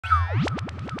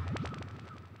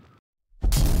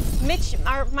Mitch,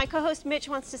 my co-host Mitch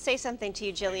wants to say something to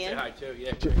you, Jillian. Say hi too,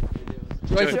 yeah.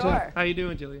 Joy Fatone. How you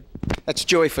doing, Jillian? That's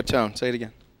Joy Fatone. Say it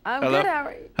again. I'm Hello? good, how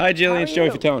are you? Hi, Jillian. It's Joey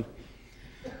Fatone.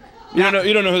 You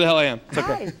don't know who the hell I am. It's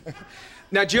okay. Hi.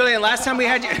 Now, Jillian, last time we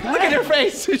had you, look at her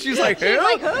face. She's like, who?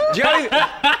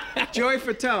 Joy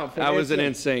Fatone. I was in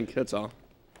NSYNC, that's all.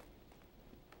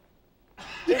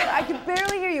 I could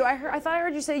barely hear you. I thought I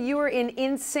heard you say you were in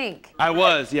NSYNC. I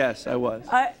was, yes, I was.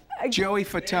 Joey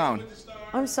Fatone.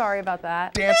 I'm sorry about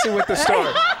that. Dancing with the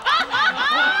Stars.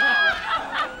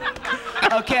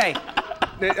 Okay.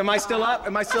 Am I still up?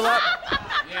 Am I still up?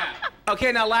 Yeah.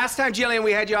 Okay, now last time, Jillian,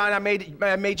 we had you on, I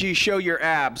made you show your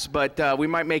abs, but we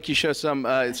might make you show some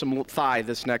thigh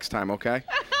this next time, okay?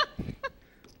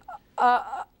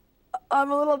 I'm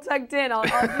a little tucked in. I'll do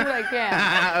what I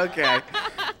can. Okay.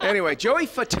 Anyway, Joey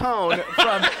Fatone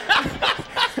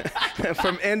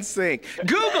from NSYNC.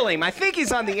 Google him. I think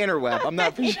he's on the interweb. I'm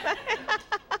not for sure.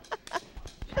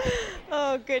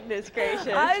 Oh, goodness gracious.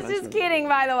 I was just kidding,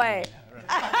 by the way.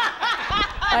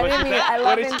 I didn't mean, I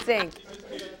love NSYNC.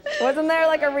 Wasn't there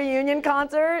like a reunion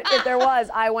concert? If there was,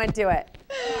 I went to it.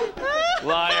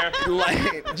 Liar.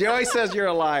 Joey says you're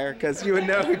a liar because you would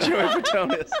know who Joey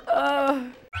Fatone is.